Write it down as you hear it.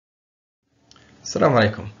Assalamu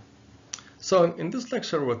alaikum. So in this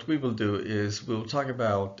lecture, what we will do is we'll talk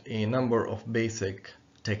about a number of basic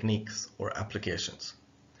techniques or applications.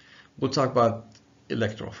 We'll talk about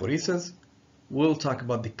electrophoresis. We'll talk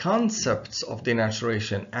about the concepts of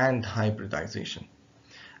denaturation and hybridization.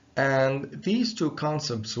 And these two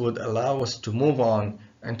concepts would allow us to move on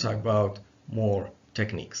and talk about more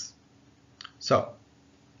techniques. So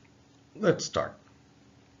let's start.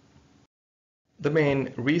 The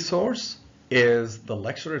main resource is the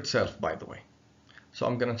lecture itself, by the way. So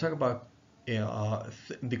I'm going to talk about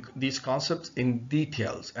these concepts in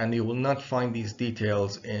details, and you will not find these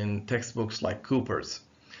details in textbooks like Cooper's.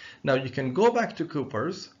 Now you can go back to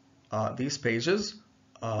Cooper's, these pages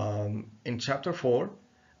in chapter 4,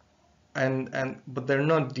 but they're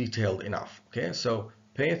not detailed enough. Okay, so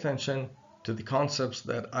pay attention to the concepts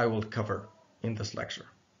that I will cover in this lecture.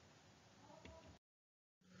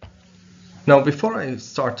 Now, before I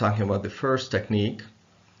start talking about the first technique,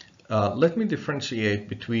 let me differentiate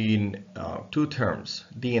between two terms,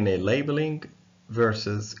 DNA labeling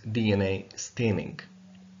versus DNA staining.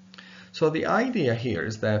 So the idea here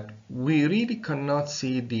is that we really cannot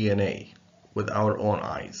see DNA with our own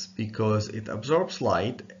eyes because it absorbs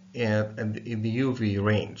light in the UV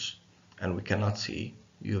range, and we cannot see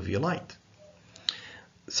UV light.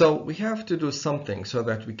 So we have to do something so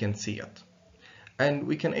that we can see it. And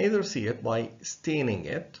we can either see it by staining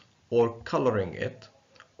it or coloring it,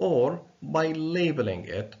 or by labeling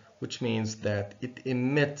it, which means that it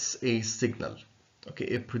emits a signal. Okay,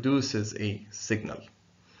 it produces a signal.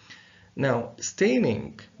 Now,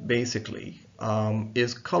 staining basically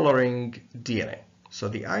is coloring DNA. So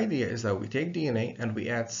the idea is that we take DNA and we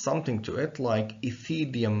add something to it like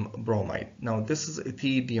ethidium bromide. Now, this is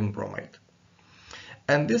ethidium bromide.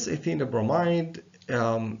 And this ethidium bromide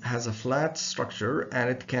has a flat structure and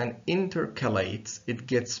it can intercalate. It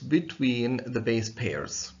gets between the base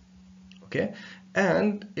pairs, okay,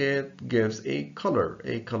 and it gives a color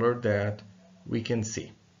that we can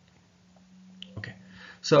see. Okay,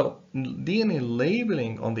 so DNA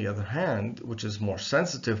labeling, on the other hand, which is more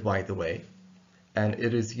sensitive, by the way, and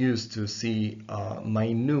it is used to see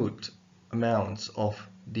minute amounts of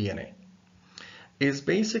DNA, is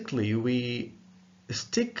basically we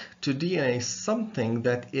stick to DNA something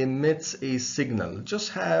that emits a signal,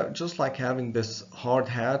 just like having this hard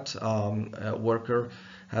hat, worker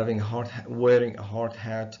wearing a hard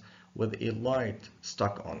hat with a light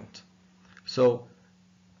stuck on it. So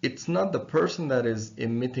it's not the person that is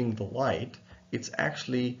emitting the light, it's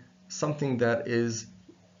actually something that is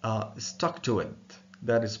stuck to it,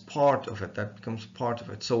 that is part of it, that becomes part of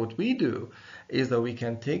it. So what we do is that we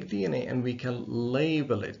can take DNA and we can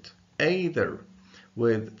label it either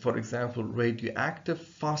with, for example, radioactive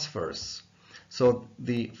phosphorus. So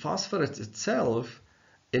the phosphorus itself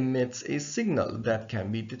emits a signal that can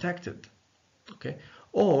be detected. Okay,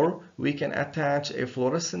 or we can attach a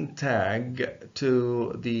fluorescent tag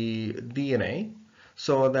to the DNA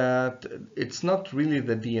so that it's not really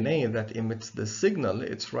the DNA that emits the signal,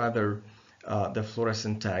 it's rather the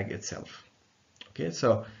fluorescent tag itself. Okay,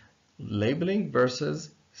 so labeling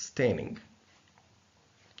versus staining.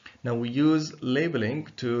 Now we use labeling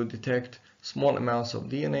to detect small amounts of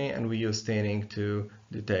DNA, and we use staining to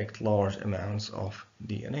detect large amounts of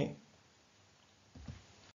DNA.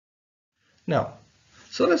 Now,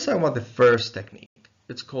 so let's talk about the first technique.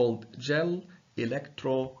 It's called gel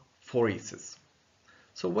electrophoresis.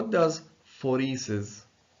 So what does phoresis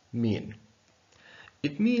mean?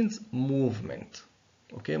 It means movement,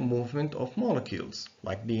 okay, movement of molecules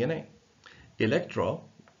like DNA. Electro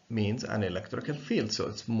means an electrical field, so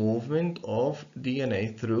it's movement of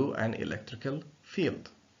DNA through an electrical field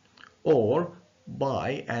or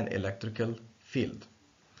by an electrical field.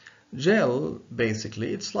 Gel,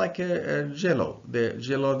 basically, it's like a jello, the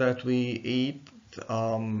jello that we eat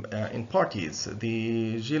in parties,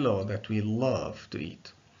 the jello that we love to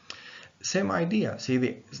eat. Same idea. See,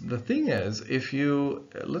 the thing is,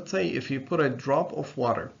 let's say if you put a drop of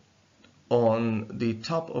water on the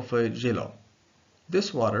top of a jello,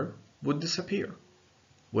 this water would disappear.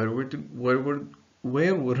 Where would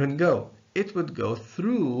it go? It would go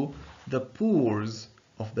through the pores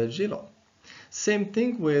of the jello. Same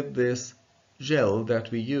thing with this gel that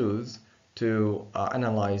we use to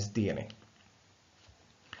analyze DNA.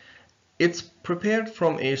 It's prepared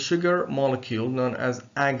from a sugar molecule known as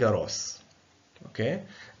agarose. Okay,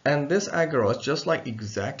 and this agarose, just like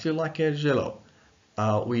exactly like a jello,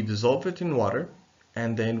 we dissolve it in water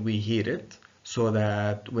and then we heat it, so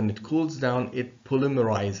that when it cools down, it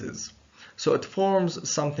polymerizes. So it forms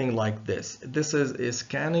something like this. This is a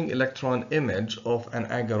scanning electron image of an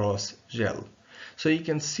agarose gel. So you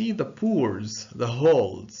can see the pores, the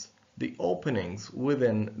holes, the openings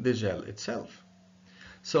within the gel itself.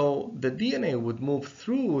 So the DNA would move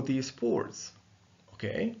through these pores,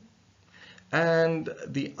 okay? And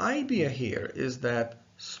the idea here is that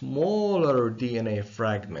smaller DNA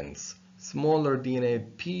fragments, smaller DNA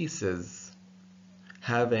pieces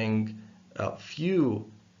having a few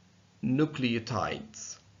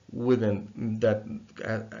nucleotides within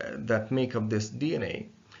that make up this DNA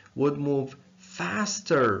would move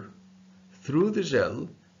faster through the gel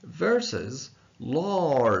versus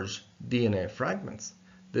large DNA fragments.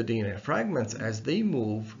 The DNA fragments, as they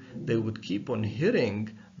move, they would keep on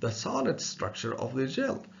hitting the solid structure of the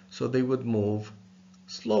gel, so they would move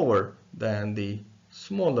slower than the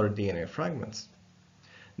smaller DNA fragments.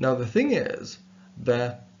 Now the thing is,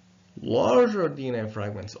 the larger DNA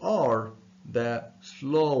fragments are, the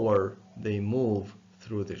slower they move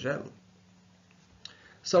through the gel.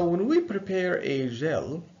 So when we prepare a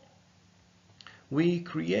gel, we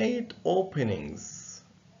create openings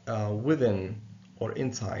within or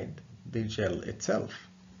inside the gel itself.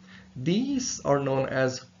 These are known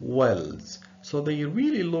as wells. So they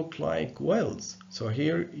really look like wells. So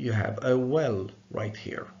here you have a well right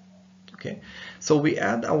here. Okay, so we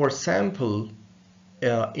add our sample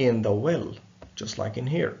in the well, just like in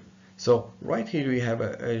here. So right here we have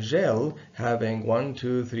a gel having 1,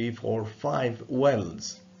 2, 3, 4, 5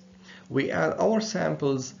 wells. We add our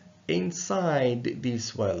samples inside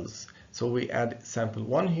these wells. So we add sample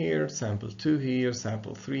 1 here, sample 2 here,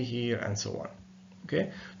 sample 3 here, and so on.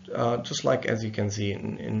 Okay, just like as you can see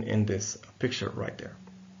in this picture right there.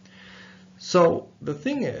 So the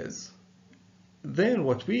thing is, then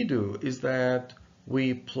what we do is that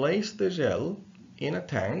we place the gel in a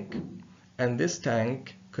tank, and this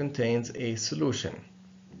tank contains a solution,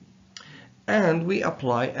 and we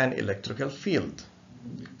apply an electrical field.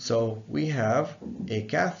 So we have a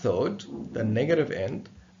cathode, the negative end,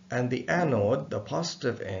 and the anode, the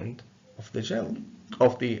positive end of the gel,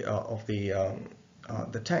 of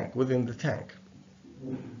the tank, within the tank.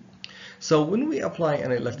 So when we apply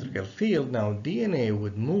an electrical field, now DNA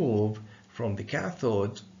would move from the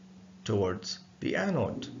cathode towards the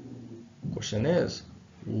anode. Question is,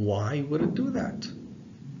 why would it do that?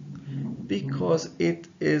 Because it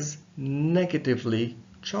is negatively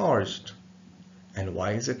charged. And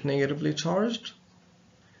why is it negatively charged?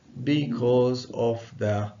 Because of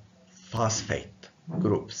the phosphate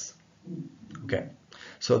groups. Okay,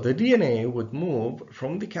 so the DNA would move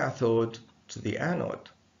from the cathode to the anode.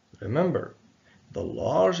 Remember, the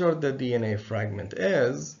larger the DNA fragment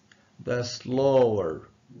is, the slower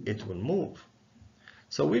it will move.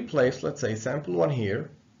 So we place, let's say, sample 1 here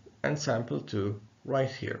and sample 2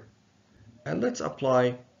 right here. And let's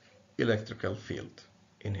apply electrical field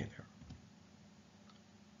in here.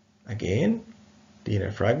 Again,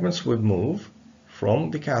 DNA fragments would move from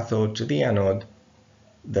the cathode to the anode.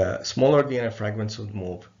 The smaller DNA fragments would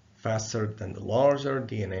move faster than the larger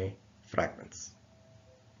DNA fragments.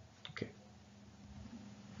 Okay.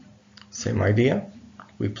 Same idea.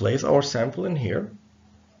 We place our sample in here.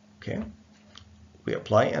 Okay. We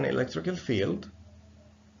apply an electrical field,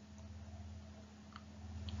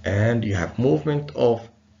 and you have movement of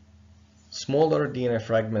smaller DNA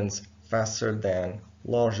fragments faster than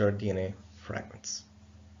larger DNA fragments.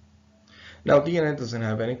 Now DNA doesn't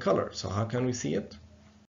have any color, so how can we see it?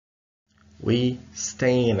 We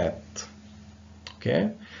stain it,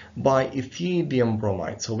 okay, by ethidium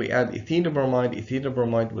bromide. So we add ethidium bromide. Ethidium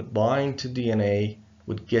bromide would bind to DNA,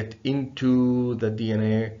 would get into the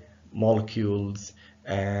DNA molecules,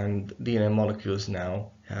 and DNA molecules now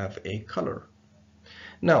have a color.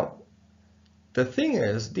 Now, the thing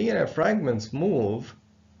is, DNA fragments move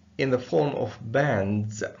in the form of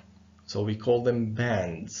bands. So we call them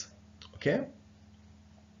bands, okay?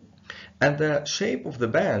 And the shape of the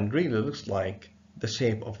band really looks like the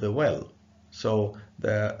shape of the well. So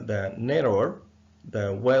the narrower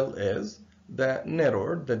the well is, the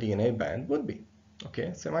narrower the DNA band would be.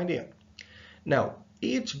 Okay, same idea. Now,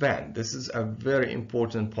 each band, this is a very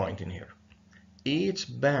important point in here. Each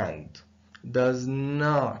band does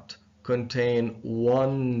not contain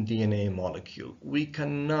one DNA molecule. We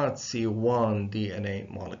cannot see one DNA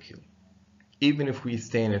molecule, even if we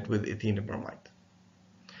stain it with ethidium bromide.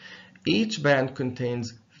 Each band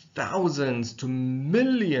contains thousands to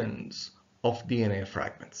millions of DNA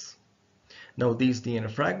fragments. Now, these DNA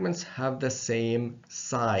fragments have the same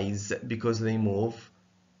size because they move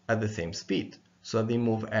at the same speed. So they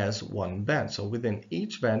move as one band. So within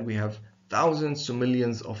each band, we have thousands to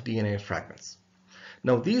millions of DNA fragments.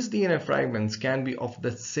 Now, these DNA fragments can be of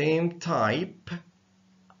the same type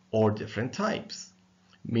or different types.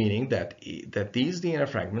 meaning that these DNA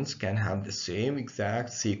fragments can have the same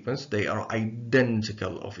exact sequence. They are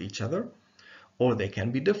identical of each other, or they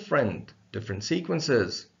can be different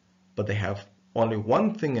sequences, but they have only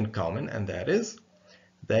one thing in common, and that is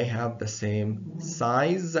they have the same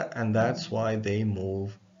size, and that's why they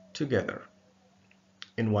move together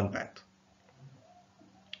in one band.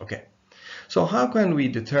 Okay, so how can we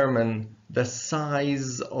determine the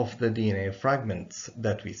size of the DNA fragments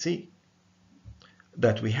that we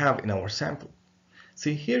have in our sample?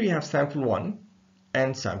 See, here you have sample 1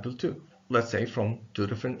 and sample 2, let's say from two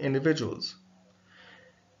different individuals.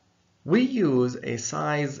 We use a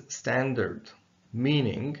size standard,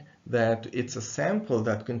 meaning that it's a sample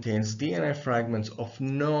that contains DNA fragments of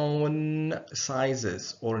known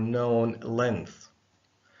sizes or known length.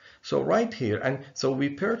 So right here, and so we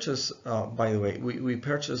purchase, by the way, we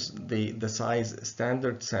purchase the size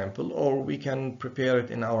standard sample, or we can prepare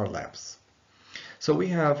it in our labs. So we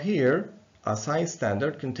have here a size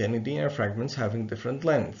standard containing DNA fragments having different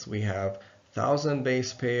lengths. We have 1,000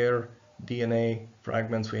 base pair DNA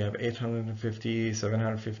fragments. We have 850,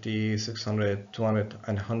 750, 600, 200,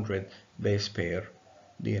 and 100 base pair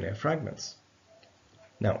DNA fragments.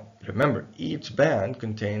 Now, remember, each band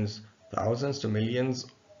contains thousands to millions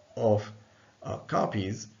of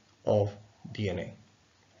copies of DNA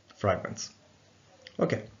fragments.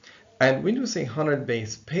 Okay, and when you say 100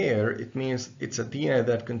 base pair, it means it's a DNA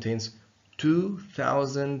that contains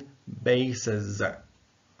 2,000 bases,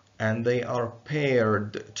 and they are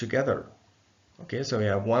paired together. Okay, so we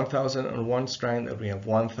have 1,000 on one strand, and we have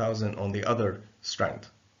 1,000 on the other strand.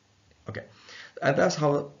 Okay, and that's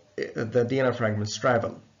how the DNA fragments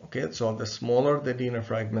travel. Okay, so the smaller the DNA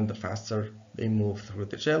fragment, the faster they move through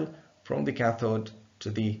the gel from the cathode to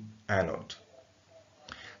the anode.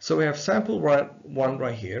 So we have sample 1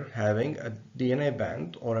 right here having a DNA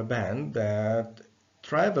band, or a band that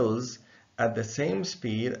travels at the same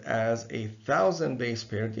speed as 1,000 base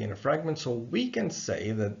pair DNA fragment. So we can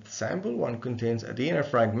say that sample 1 contains a DNA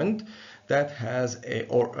fragment that has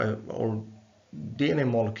or DNA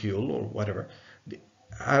molecule or whatever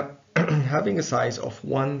having a size of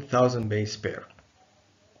 1,000 base pair.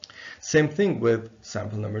 Same thing with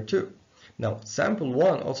sample number 2. Now, sample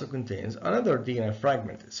 1 also contains another DNA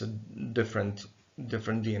fragment. It's a different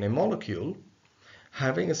DNA molecule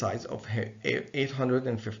having a size of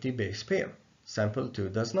 850 base pair. Sample 2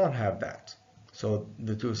 does not have that. So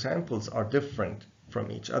the two samples are different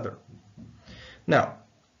from each other. Now,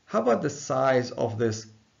 how about the size of this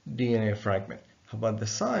DNA fragment? How about the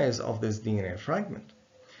size of this DNA fragment?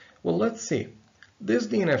 Well, let's see. This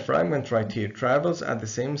DNA fragment right here travels at the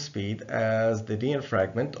same speed as the DNA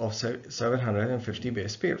fragment of 750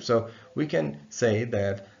 base pair. So we can say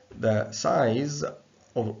that the size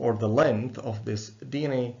or the length of this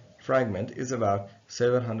DNA fragment is about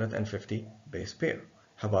 750 base pair.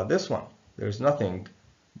 How about this one? There's nothing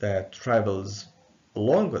that travels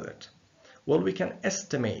along with it. Well, we can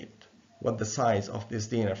estimate what the size of this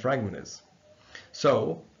DNA fragment is.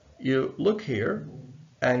 So you look here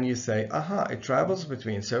and you say, aha, it travels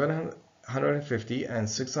between 750 and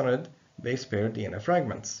 600 base pair DNA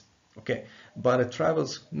fragments. Okay, but it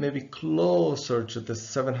travels maybe closer to the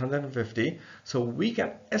 750, so we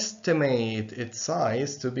can estimate its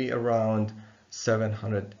size to be around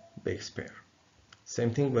 700 base pair.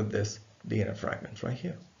 Same thing with this DNA fragment right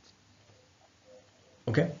here.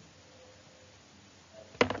 Okay.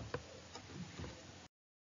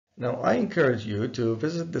 Now, I encourage you to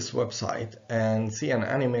visit this website and see an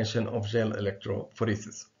animation of gel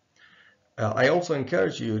electrophoresis. I also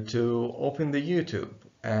encourage you to open the YouTube,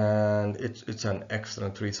 and it's an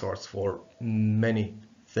excellent resource for many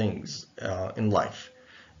things in life,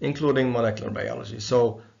 including molecular biology.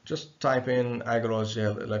 So just type in agarose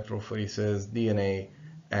gel electrophoresis DNA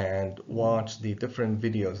and watch the different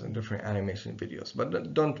videos and different animation videos.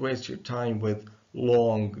 But don't waste your time with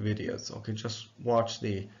long videos. Okay, just watch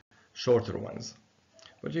the shorter ones.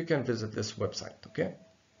 But you can visit this website. Okay.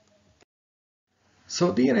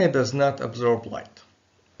 So DNA does not absorb light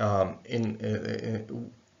in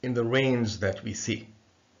the range that we see.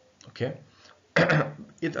 Okay,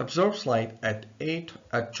 it absorbs light at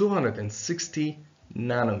 260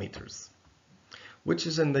 nanometers, which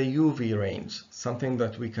is in the UV range, something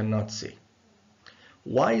that we cannot see.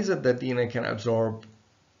 Why is it that DNA can absorb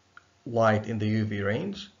light in the UV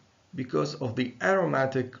range? Because of the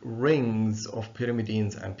aromatic rings of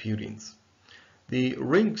pyrimidines and purines. The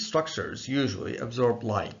ring structures usually absorb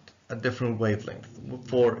light at different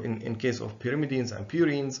wavelengths. In case of pyrimidines and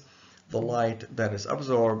purines, the light that is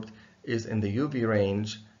absorbed is in the UV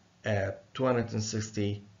range at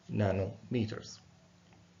 260 nanometers.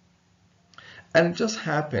 And it just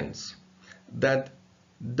happens that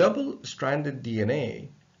double-stranded DNA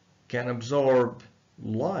can absorb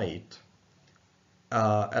light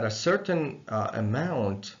at a certain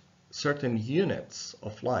amount, certain units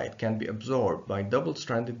of light can be absorbed by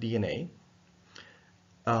double-stranded DNA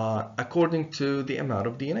according to the amount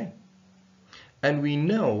of DNA. And we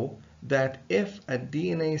know that if a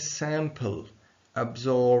DNA sample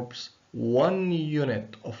absorbs 1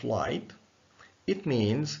 unit of light, it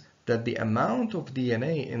means that the amount of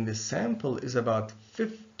DNA in the sample is about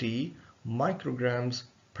 50 micrograms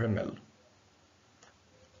per mil.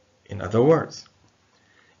 In other words,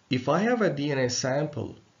 if I have a DNA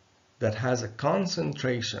sample that has a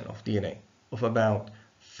concentration of DNA of about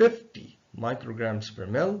 50 micrograms per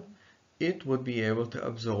mil, it would be able to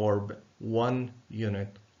absorb 1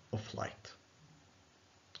 unit of light.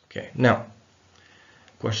 Okay, now,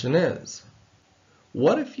 question is,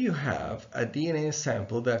 what if you have a DNA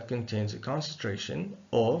sample that contains a concentration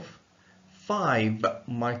of 5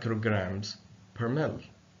 micrograms per mil?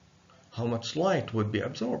 How much light would be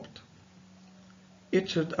absorbed? It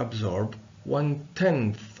should absorb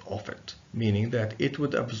 1/10 of it, meaning that it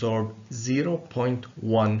would absorb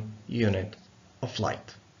 0.1 unit of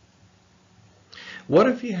light. What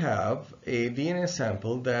if you have a DNA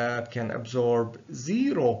sample that can absorb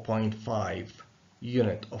 0.5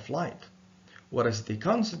 unit of light? What is the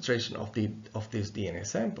concentration of this DNA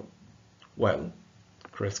sample? Well,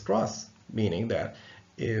 crisscross, meaning that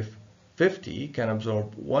if 50 can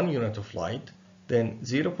absorb 1 unit of light, then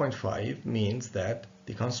 0.5 means that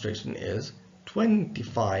the concentration is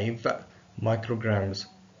 25 micrograms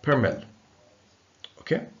per mil.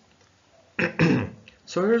 Okay?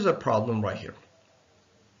 So here's a problem right here.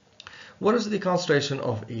 What is the concentration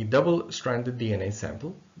of a double-stranded DNA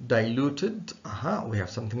sample diluted? We have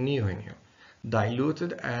something new in here.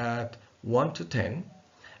 Diluted at 1 to 10,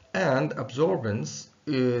 and absorbance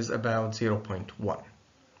is about 0.1.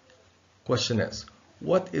 Question is,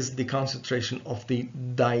 what is the concentration of the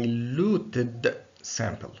diluted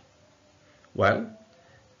sample? Well,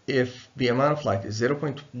 if the amount of light is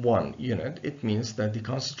 0.1 unit, it means that the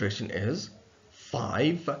concentration is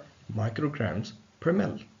 5 micrograms per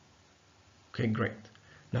mil. Okay, great.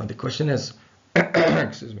 Now the question is,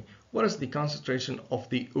 excuse me, what is the concentration of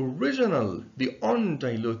the original, the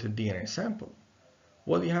undiluted DNA sample?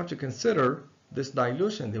 Well, you have to consider this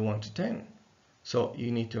dilution, the 1 to 10. So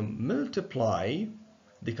you need to multiply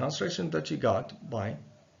the concentration that you got by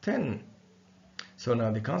 10. So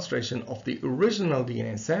now the concentration of the original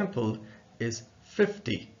DNA sample is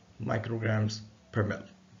 50 micrograms per mil.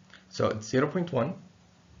 So it's 0.1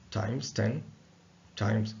 times 10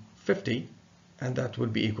 times 50, and that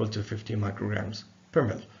would be equal to 50 micrograms per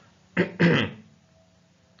mil.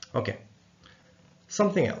 Okay,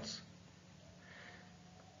 something else.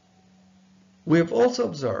 We have also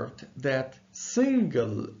observed that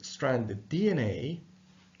single-stranded DNA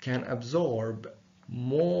can absorb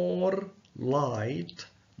more light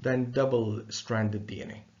than double-stranded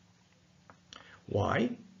DNA.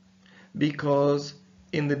 Why? Because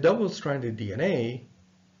in the double-stranded DNA,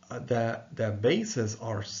 the bases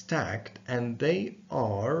are stacked and they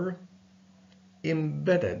are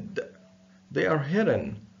embedded. They are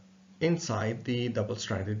hidden inside the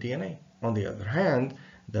double-stranded DNA. On the other hand,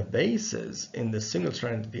 the bases in the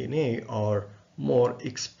single-stranded DNA are more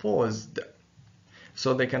exposed,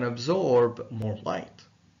 so they can absorb more light.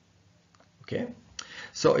 Okay,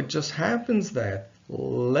 so it just happens that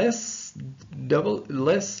less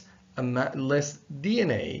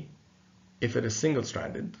DNA, if it is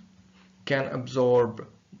single-stranded, can absorb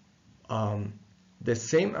the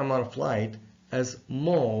same amount of light as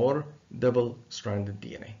more double-stranded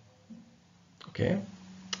DNA. Okay?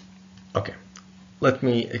 Okay, let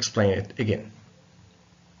me explain it again.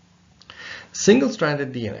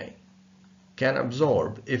 Single-stranded DNA can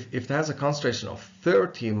absorb, if it has a concentration of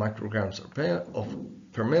 30 micrograms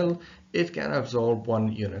per mil, it can absorb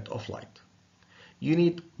 1 unit of light. You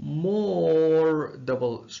need more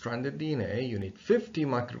double-stranded DNA, you need 50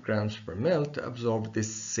 micrograms per mil to absorb the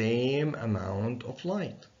same amount of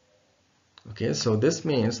light. Okay, so this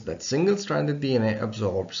means that single-stranded DNA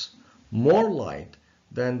absorbs more light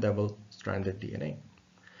than double-stranded DNA.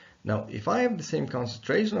 Now, if I have the same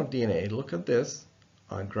concentration of DNA, look at this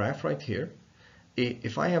graph right here.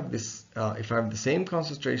 If I have the same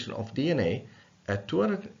concentration of DNA at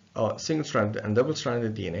 200 single-stranded and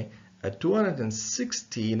double-stranded DNA at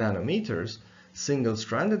 260 nanometers,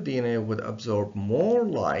 single-stranded DNA would absorb more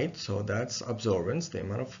light, so that's absorbance, the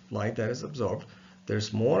amount of light that is absorbed.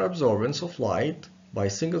 There's more absorbance of light by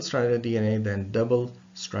single-stranded DNA than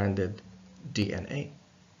double-stranded DNA.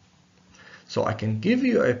 So I can give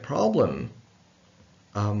you a problem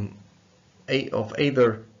um, of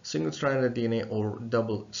either single-stranded DNA or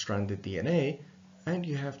double-stranded DNA, and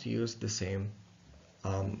you have to use the same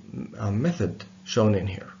method shown in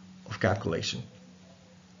here of calculation.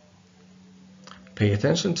 Pay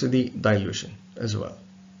attention to the dilution as well.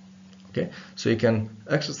 Okay, so you can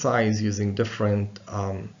exercise using different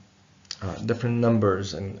different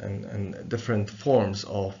numbers and different forms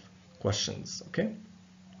of questions. Okay.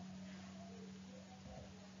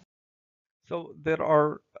 So there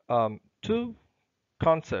are two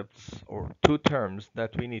concepts or two terms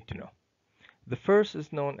that we need to know. The first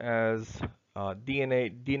is known as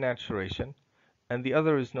DNA denaturation, and the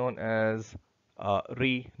other is known as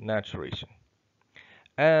renaturation.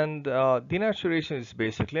 And denaturation is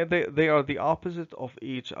basically, they are the opposite of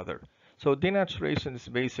each other. So denaturation is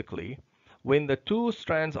basically when the two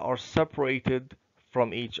strands are separated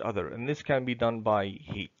from each other, and this can be done by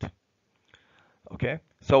heat. Okay,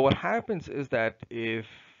 so what happens is that if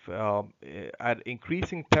at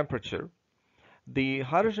increasing temperature, the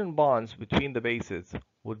hydrogen bonds between the bases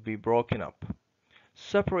would be broken up,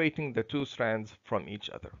 separating the two strands from each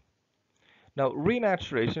other. Now,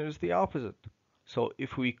 renaturation is the opposite. So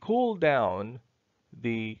if we cool down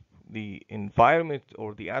the environment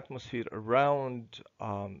or the atmosphere around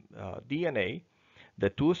DNA, the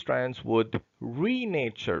two strands would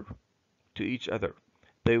renature to each other.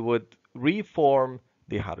 They would reform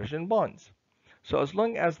the hydrogen bonds. So as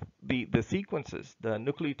long as the sequences, the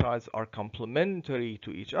nucleotides are complementary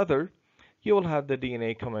to each other, you will have the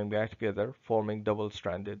DNA coming back together, forming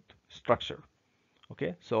double-stranded structure.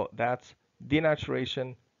 Okay, so that's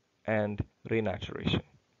denaturation and renaturation.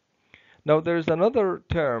 Now there's another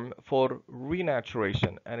term for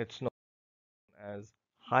renaturation, and it's known as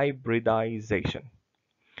hybridization.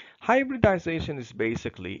 Hybridization is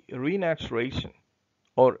basically renaturation,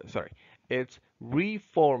 or sorry, it's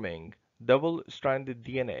reforming double-stranded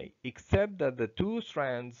DNA, except that the two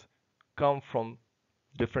strands come from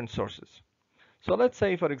different sources. So let's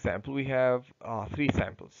say, for example, we have three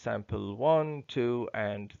samples, sample 1, 2,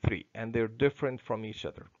 and 3, and they're different from each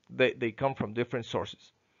other. They come from different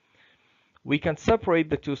sources. We can separate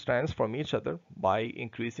the two strands from each other by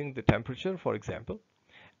increasing the temperature, for example,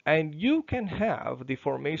 and you can have the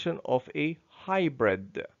formation of a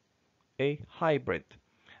hybrid.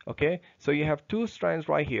 Okay, so you have two strands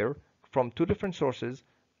right here from two different sources,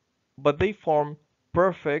 but they form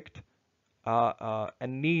perfect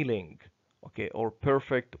annealing, okay, or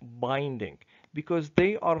perfect binding, because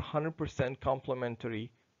they are 100% complementary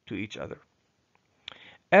to each other.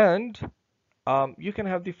 And you can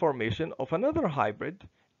have the formation of another hybrid,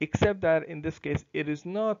 except that in this case it is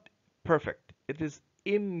not perfect, it is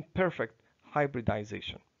imperfect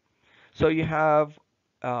hybridization. So you have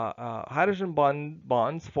hydrogen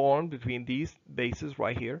bonds formed between these bases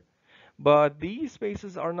right here, but these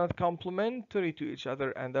bases are not complementary to each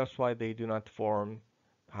other, and that's why they do not form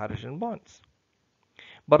hydrogen bonds.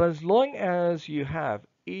 But as long as you have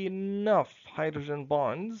enough hydrogen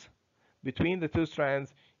bonds between the two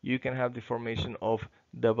strands, you can have the formation of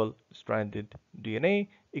double-stranded DNA,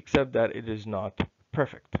 except that it is not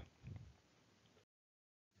perfect.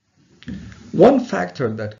 One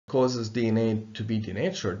factor that causes DNA to be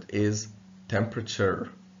denatured is temperature.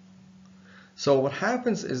 So what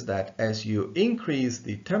happens is that as you increase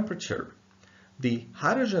the temperature, the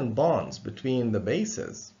hydrogen bonds between the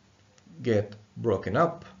bases get broken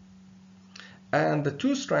up, and the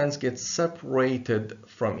two strands get separated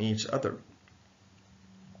from each other.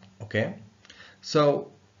 Okay,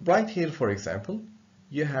 so right here, for example,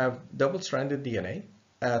 you have double-stranded DNA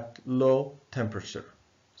at low temperature.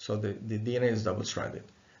 So the DNA is double-stranded.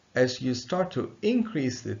 As you start to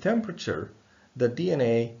increase the temperature, the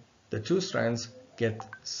DNA, the two strands, get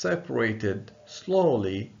separated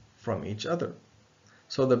slowly from each other.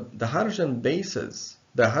 So the hydrogen bases,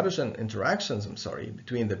 the hydrogen interactions, I'm sorry,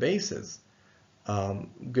 between the bases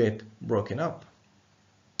get broken up.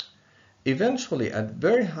 Eventually, at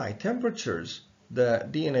very high temperatures, the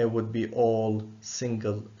DNA would be all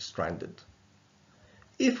single-stranded.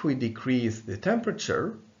 If we decrease the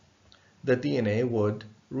temperature, the DNA would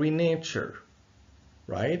renature,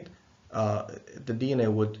 right? The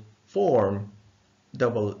DNA would form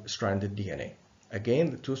double-stranded DNA.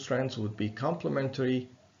 Again, the two strands would be complementary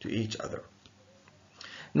to each other.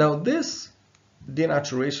 Now, this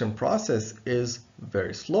denaturation process is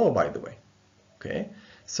very slow, by the way. Okay,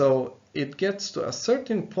 so it gets to a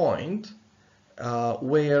certain point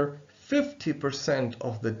where 50%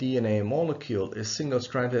 of the DNA molecule is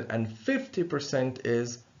single-stranded and 50%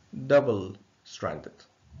 is double-stranded.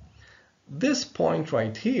 This point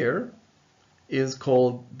right here is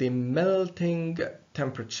called the melting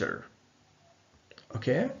temperature.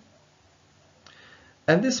 Okay?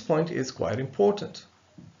 And this point is quite important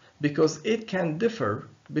because it can differ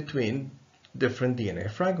between different DNA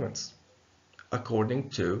fragments according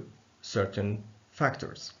to certain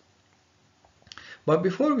factors. But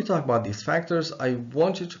before we talk about these factors, I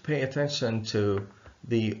want you to pay attention to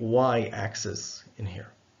the y-axis in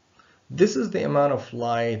here. This is the amount of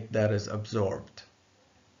light that is absorbed.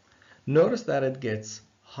 Notice that it gets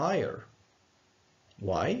higher.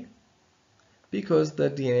 Why? Because the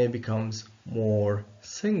DNA becomes more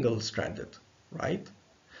single-stranded, right?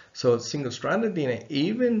 So single-stranded DNA,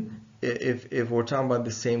 even if we're talking about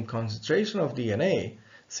the same concentration of DNA,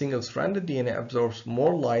 single-stranded DNA absorbs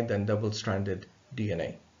more light than double-stranded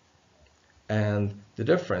DNA. And the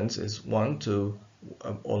difference is 1 to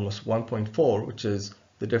almost 1.4, which is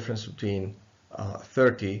the difference between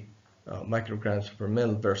 30 micrograms per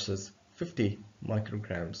mil versus 50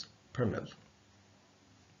 micrograms per mil.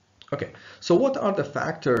 Okay, so what are the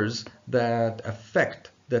factors that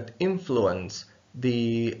affect, that influence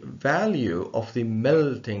the value of the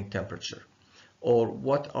melting temperature? Or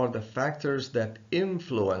what are the factors that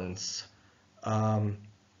influence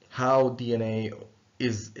how DNA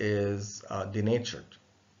is denatured?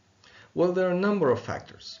 Well, there are a number of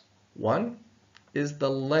factors. One is the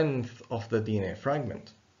length of the DNA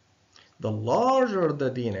fragment. The larger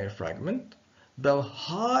the DNA fragment, the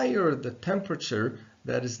higher the temperature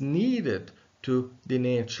that is needed to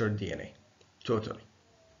denature DNA totally.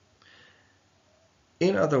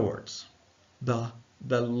 In other words, the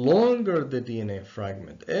longer the DNA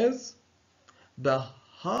fragment is, the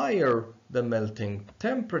higher the melting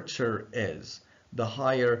temperature is, the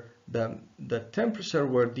higher the temperature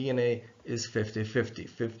where DNA is 50-50,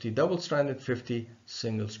 50 double-stranded, 50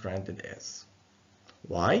 single-stranded is.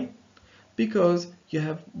 Why? Because you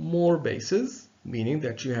have more bases, meaning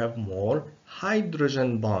that you have more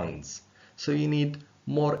hydrogen bonds. So you need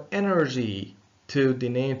more energy to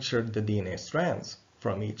denature the DNA strands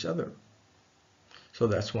from each other. So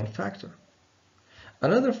that's one factor.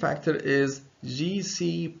 Another factor is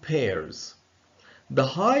GC pairs. The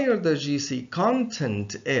higher the GC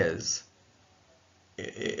content is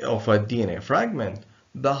of a DNA fragment,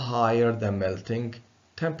 the higher the melting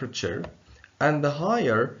temperature, and the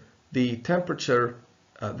higher the temperature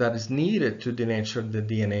that is needed to denature the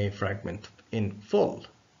DNA fragment in full.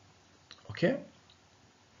 Okay?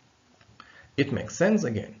 It makes sense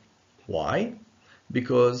again. Why?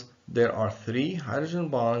 Because there are 3 hydrogen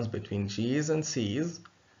bonds between G's and C's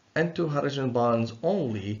and 2 hydrogen bonds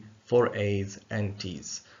only for A's and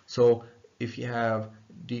T's. So if you have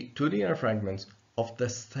 2 DNA fragments of the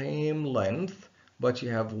same length, but you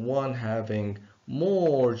have one having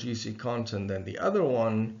more GC content than the other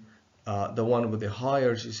one, the one with the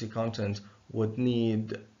higher GC content would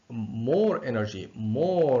need more energy,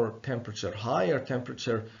 more temperature, higher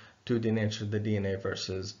temperature to denature the DNA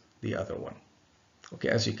versus the other one. Okay,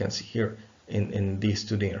 as you can see here in these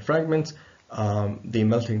 2 DNA fragments, the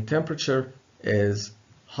melting temperature is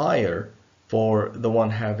higher for the one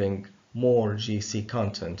having more GC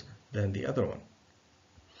content than the other one.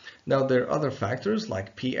 Now there are other factors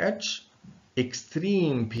like pH,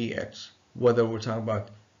 extreme pH, whether we're talking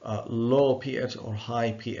about low pH or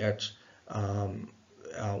high pH,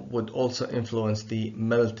 would also influence the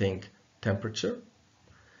melting temperature.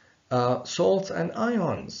 Salts and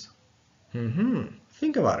ions.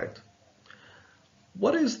 Think about it.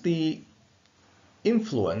 What is the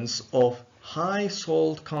influence of high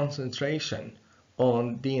salt concentration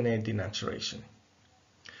on DNA denaturation?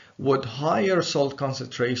 Would higher salt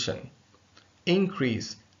concentration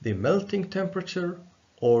increase the melting temperature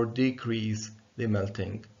or decrease the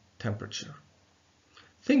melting temperature?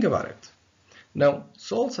 Think about it. Now,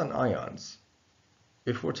 salts and ions,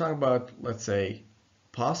 if we're talking about, let's say,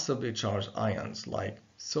 positively charged ions like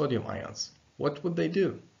sodium ions, what would they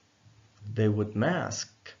do? They would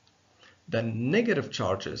mask the negative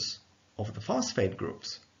charges of the phosphate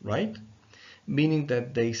groups, right? Meaning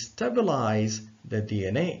that they stabilize the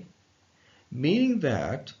DNA, meaning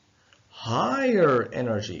that higher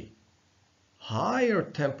energy, higher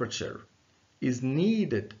temperature is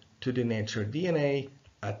needed to denature DNA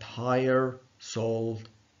at higher salt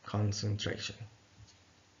concentration.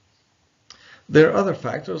 There are other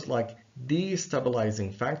factors like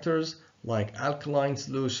destabilizing factors like alkaline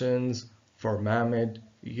solutions, formamide,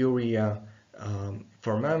 urea.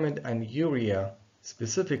 Formamide and urea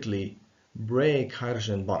specifically break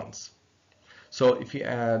hydrogen bonds. So if you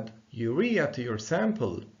add urea to your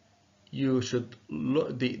sample, you should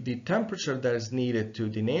look, the temperature that is needed to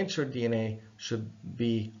denature DNA should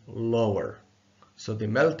be lower. So the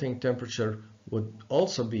melting temperature would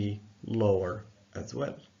also be lower as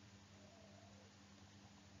well.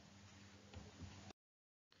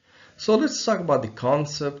 So let's talk about the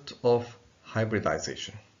concept of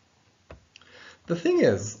hybridization. The thing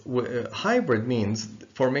is, hybrid means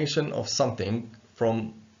formation of something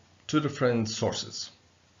from two different sources.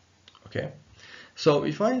 Okay, so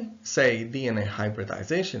if I say DNA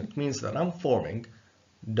hybridization, it means that I'm forming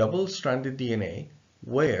double-stranded DNA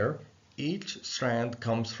where each strand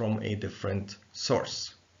comes from a different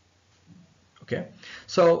source. Okay,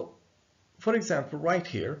 so for example, right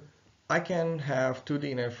here, I can have two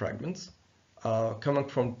DNA fragments coming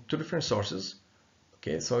from two different sources.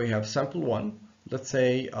 Okay, so we have sample one, let's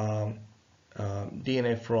say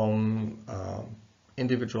DNA from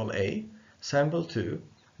individual A, sample two,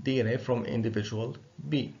 DNA from individual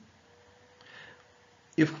B.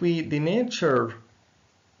 If we denature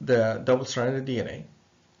the double-stranded DNA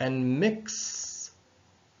and mix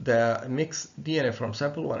DNA from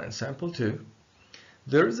sample one and sample two,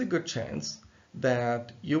 there is a good chance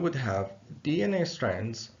that you would have DNA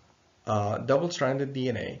strands, double-stranded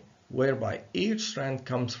DNA, whereby each strand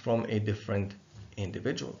comes from a different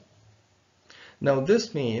individual. Now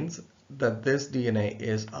this means that this DNA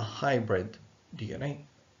is a hybrid DNA.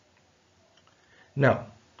 Now,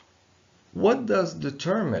 what does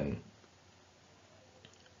determine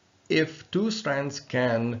if two strands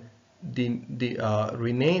can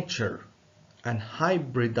renature and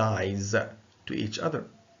hybridize to each other?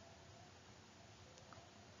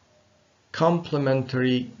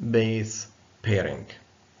 Complementary base pairing.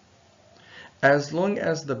 As long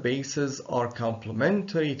as the bases are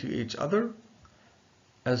complementary to each other,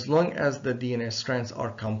 as long as the DNA strands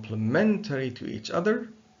are complementary to each other,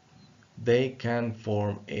 they can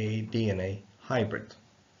form a DNA hybrid.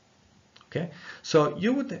 Okay, so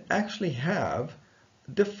you would actually have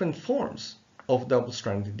different forms of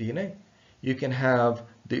double-stranded DNA. You can have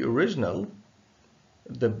the original,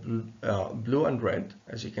 the blue and red,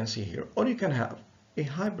 as you can see here, or you can have a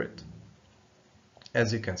hybrid,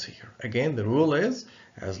 as you can see here. Again, the rule is,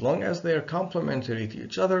 as long as they are complementary to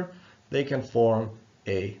each other, they can form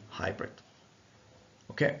a hybrid.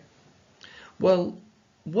 Okay, well,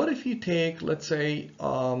 what if you take, let's say,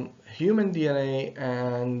 human DNA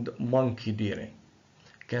and monkey DNA?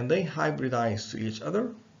 Can they hybridize to each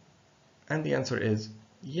other? And the answer is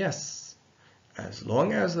yes. As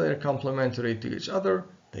long as they're complementary to each other,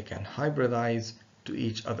 they can hybridize to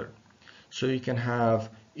each other. So you can have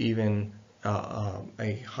even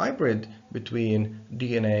a hybrid between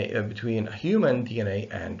DNA, between human DNA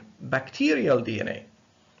and bacterial DNA.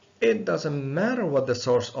 It doesn't matter what the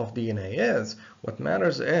source of DNA is. What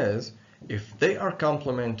matters is if they are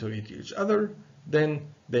complementary to each other, then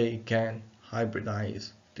they can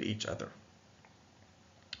hybridize to each other.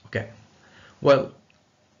 Okay, well,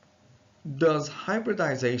 does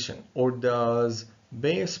hybridization or does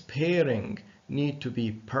base pairing need to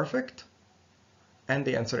be perfect? And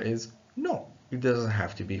the answer is no, it doesn't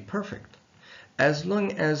have to be perfect. As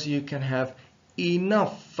long as you can have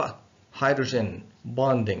enough hydrogen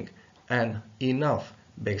bonding and enough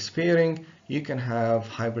base pairing, you can have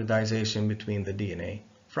hybridization between the DNA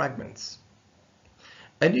fragments.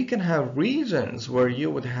 And you can have regions where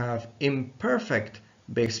you would have imperfect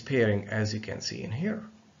base pairing, as you can see in here.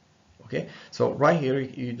 Okay, so right here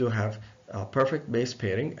you do have perfect base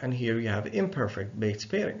pairing, and here you have imperfect base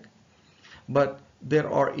pairing. But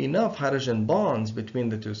there are enough hydrogen bonds between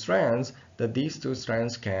the two strands that these two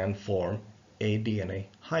strands can form a DNA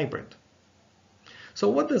hybrid. So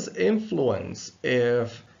what does influence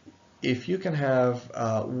if you can have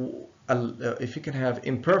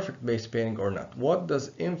imperfect base pairing or not? What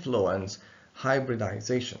does influence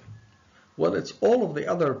hybridization? Well, it's all of the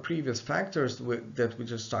other previous factors that we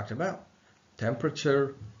just talked about: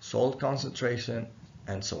 temperature, salt concentration,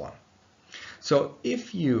 and so on. So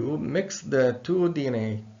if you mix the two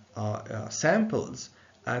DNA samples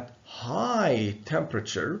at high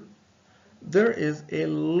temperature, there is a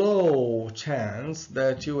low chance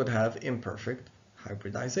that you would have imperfect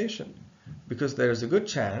hybridization, because there is a good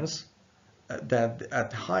chance that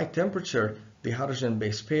at high temperature the hydrogen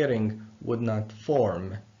base pairing would not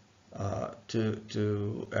form at a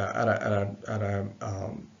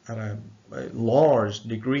large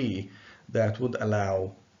degree that would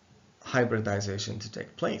allow hybridization to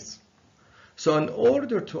take place. So in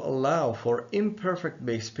order to allow for imperfect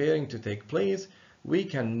base pairing to take place, we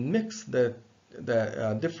can mix the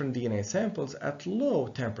different DNA samples at low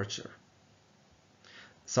temperature.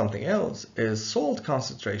 Something else is salt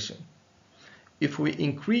concentration. If we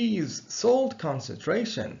increase salt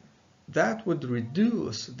concentration, that would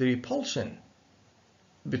reduce the repulsion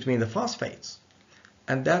between the phosphates,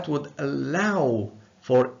 and that would allow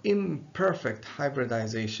for imperfect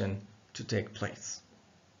hybridization to take place.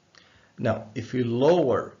 Now, if we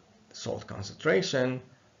lower salt concentration,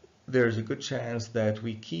 there's a good chance that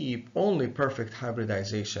we keep only perfect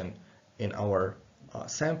hybridization in our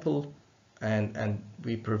sample, and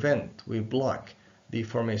we block the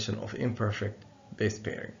formation of imperfect base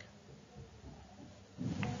pairing.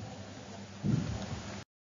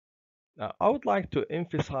 Now, I would like to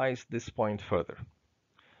emphasize this point further.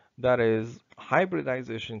 That is,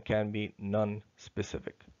 hybridization can be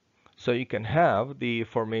non-specific. So you can have the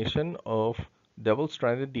formation of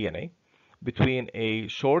double-stranded DNA between a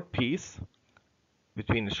short piece of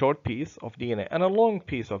DNA and a long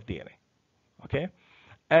piece of DNA. Okay,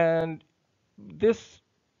 and this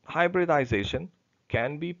hybridization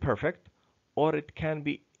can be perfect or it can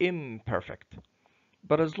be imperfect.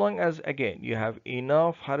 But as long as, again, you have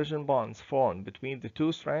enough hydrogen bonds formed between the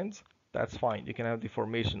two strands, that's fine. You can have the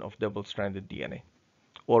formation of double-stranded DNA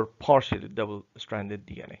or partially double-stranded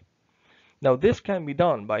DNA. Now, this can be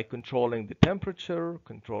done by controlling the temperature,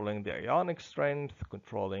 controlling the ionic strength,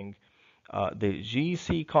 controlling the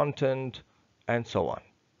GC content, and so on.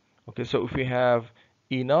 Okay, so if we have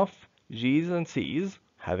enough G's and C's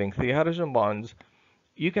having 3 hydrogen bonds,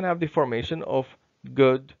 you can have the formation of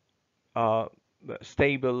good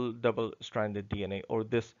stable double-stranded DNA, or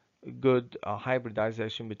this good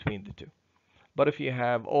hybridization between the two. But if you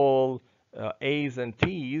have all A's and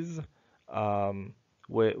T's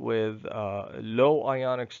with low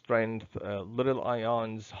ionic strength, little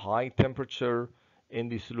ions, high temperature in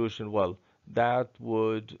the solution, well, that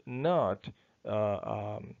would not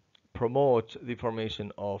promote the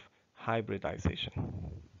formation of hybridization.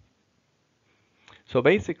 So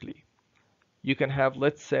basically, you can have,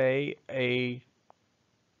 let's say, a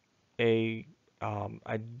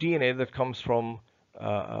DNA that comes from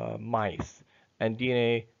mice and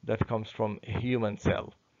DNA that comes from a human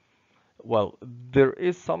cell. Well, there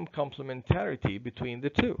is some complementarity between the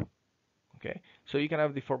two. Okay, so you can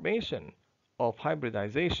have the formation of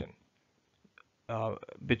hybridization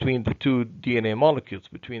between the two DNA molecules,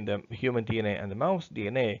 between the human DNA and the mouse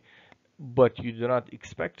DNA, but you do not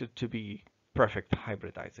expect it to be perfect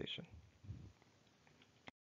hybridization.